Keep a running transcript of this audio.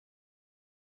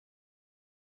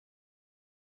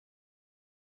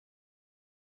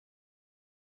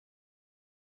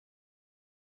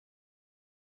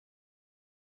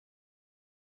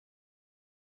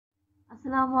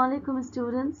Assalamu alaikum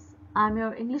students. I'm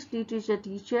your English literature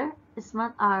teacher,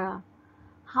 Ismat Ara.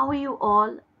 How are you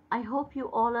all? I hope you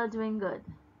all are doing good.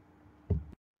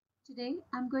 Today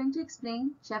I'm going to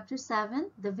explain Chapter 7,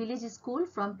 The Village School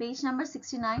from page number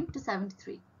 69 to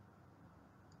 73.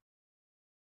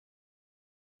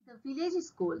 The Village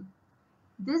School.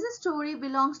 This story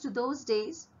belongs to those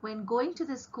days when going to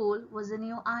the school was a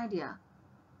new idea,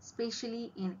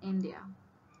 especially in India.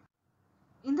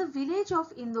 In the village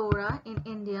of Indora in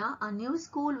India, a new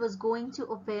school was going to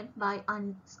open by a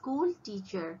school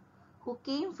teacher who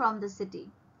came from the city.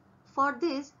 For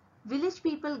this, village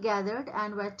people gathered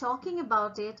and were talking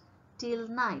about it till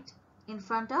night in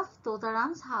front of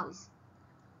Totaram's house.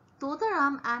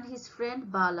 Totaram and his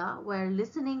friend Bala were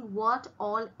listening what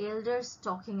all elders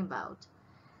talking about.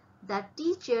 That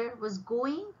teacher was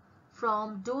going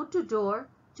from door to door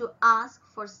to ask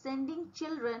for sending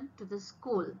children to the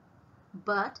school.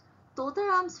 But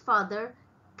Totaram's father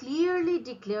clearly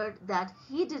declared that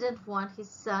he didn't want his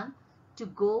son to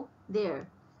go there,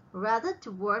 rather to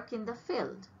work in the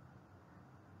field.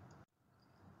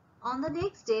 On the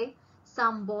next day,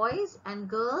 some boys and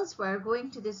girls were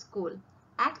going to the school.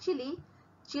 Actually,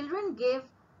 children gave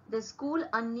the school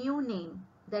a new name,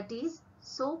 that is,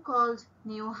 so-called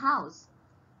new house,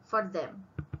 for them.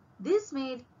 This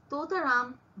made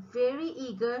Totaram very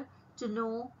eager to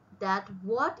know that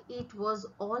what it was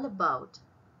all about.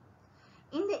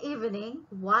 In the evening,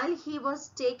 while he was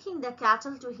taking the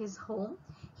cattle to his home,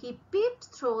 he peeped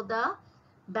through the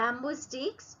bamboo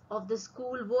sticks of the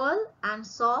school wall and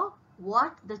saw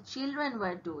what the children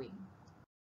were doing.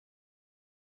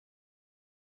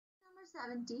 Number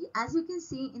 70, as you can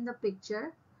see in the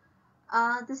picture,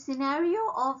 the scenario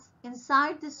of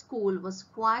inside the school was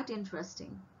quite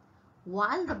interesting.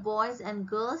 While the boys and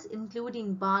girls,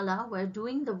 including Bala, were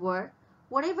doing the work,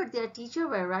 whatever their teacher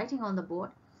were writing on the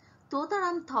board,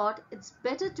 Totaram thought it's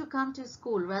better to come to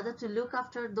school rather to look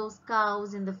after those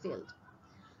cows in the field.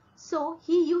 So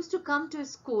he used to come to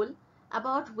school,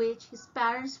 about which his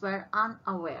parents were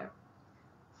unaware.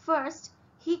 First,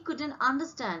 he couldn't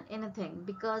understand anything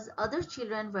because other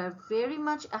children were very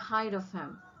much ahead of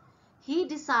him. He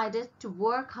decided to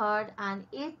work hard and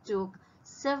it took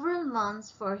several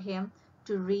months for him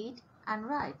to read and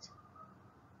write.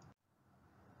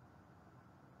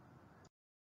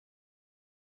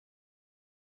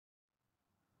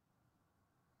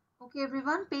 Okay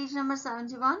everyone, page number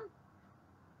 71.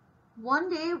 One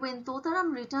day when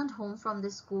Totaram returned home from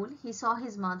the school, he saw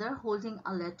his mother holding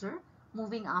a letter,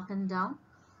 moving up and down.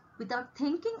 Without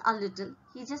thinking a little,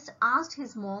 he just asked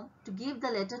his mom to give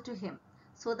the letter to him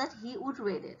so that he would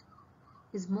read it.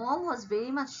 His mom was very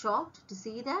much shocked to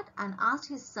see that and asked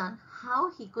his son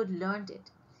how he could learn it.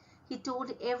 He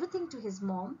told everything to his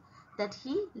mom, that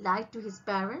he lied to his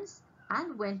parents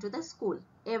and went to the school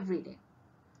every day.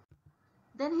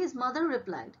 Then his mother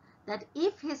replied that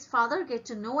if his father get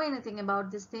to know anything about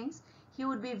these things, he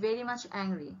would be very much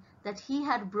angry that he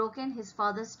had broken his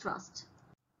father's trust.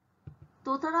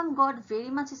 Totaram got very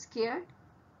much scared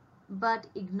but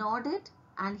ignored it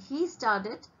and he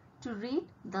started to read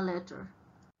the letter.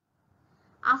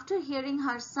 After hearing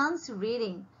her son's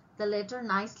reading the letter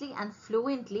nicely and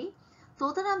fluently,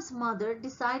 Totaram's mother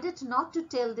decided not to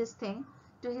tell this thing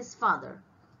to his father.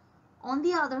 On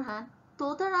the other hand,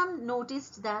 Totaram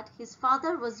noticed that his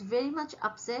father was very much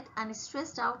upset and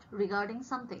stressed out regarding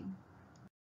something.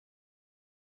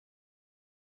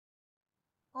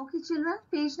 Okay children,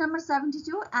 page number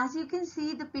 72. As you can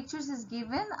see, the pictures is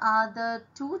given. The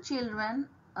two children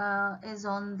are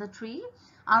on the tree,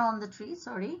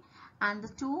 and the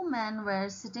two men were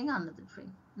sitting under the tree.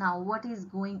 Now what is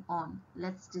going on?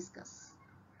 Let's discuss.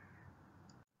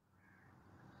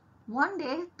 One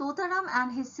day, Totaram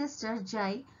and his sister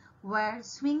Jai were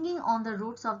swinging on the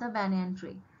roots of the banyan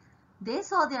tree. They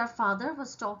saw their father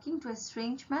was talking to a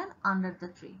strange man under the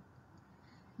tree.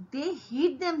 They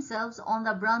hid themselves on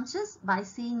the branches by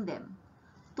seeing them.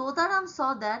 Totaram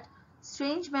saw that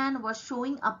strange man was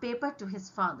showing a paper to his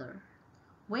father.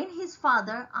 When his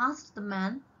father asked the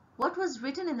man what was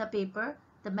written in the paper,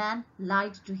 the man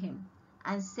lied to him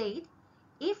and said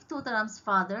if Totaram's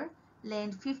father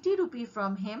lent 50 rupee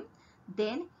from him,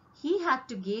 then he had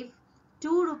to give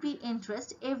 2 rupee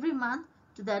interest every month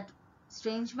to that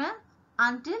strange man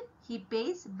until he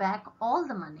pays back all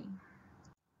the money.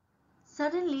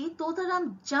 Suddenly,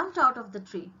 Totaram jumped out of the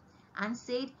tree and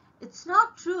said, "It's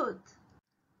not truth."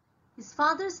 His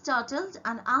father startled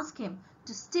and asked him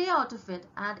to stay out of it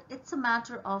and it's a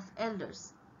matter of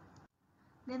elders.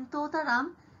 Then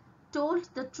Totaram told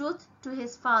the truth to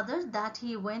his father that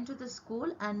he went to the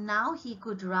school and now he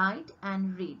could write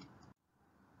and read.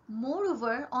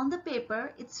 Moreover, on the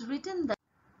paper, it's written that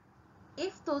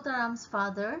if Totaram's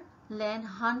father lent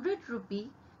 100 rupee,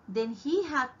 then he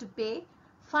had to pay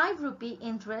 5 rupee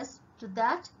interest to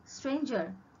that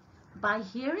stranger. By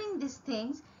hearing these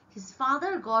things, his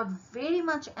father got very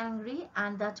much angry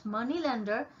and that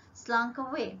moneylender slunk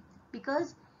away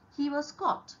because he was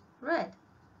caught. Right?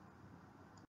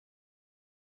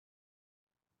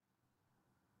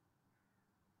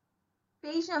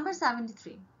 Page number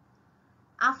 73.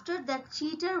 After that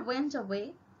cheater went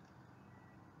away,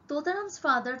 Totaram's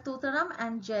father, Totaram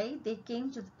and Jai, they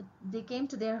came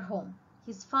to their home.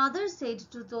 His father said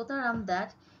to Totaram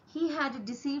that he had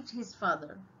deceived his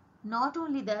father. Not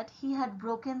only that, he had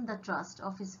broken the trust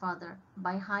of his father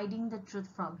by hiding the truth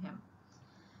from him.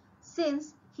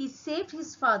 Since he saved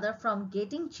his father from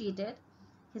getting cheated,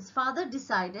 his father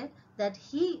decided that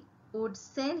he would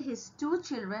send his 2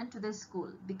 children to the school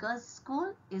because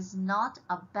school is not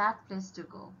a bad place to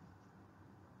go.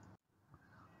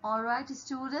 Alright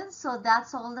students, so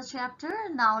that's all the chapter.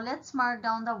 Now let's mark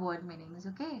down the word meanings,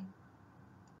 okay?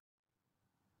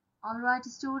 Alright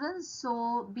students,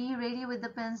 so be ready with the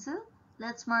pencil.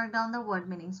 Let's mark down the word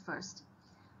meanings first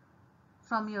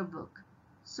from your book.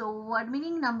 So word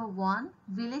meaning number 1,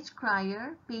 village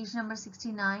crier, page number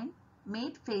 69,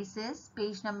 made faces,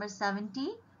 page number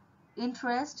 70,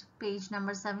 interest, page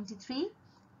number 73,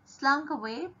 slunk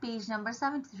away, page number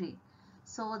 73.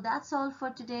 So that's all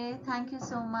for today. Thank you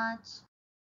so much.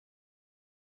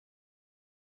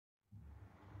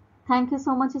 Thank you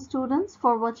so much students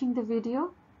for watching the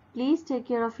video. Please take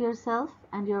care of yourself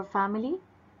and your family.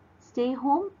 Stay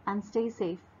home and stay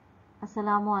safe.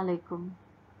 Assalamu alaikum.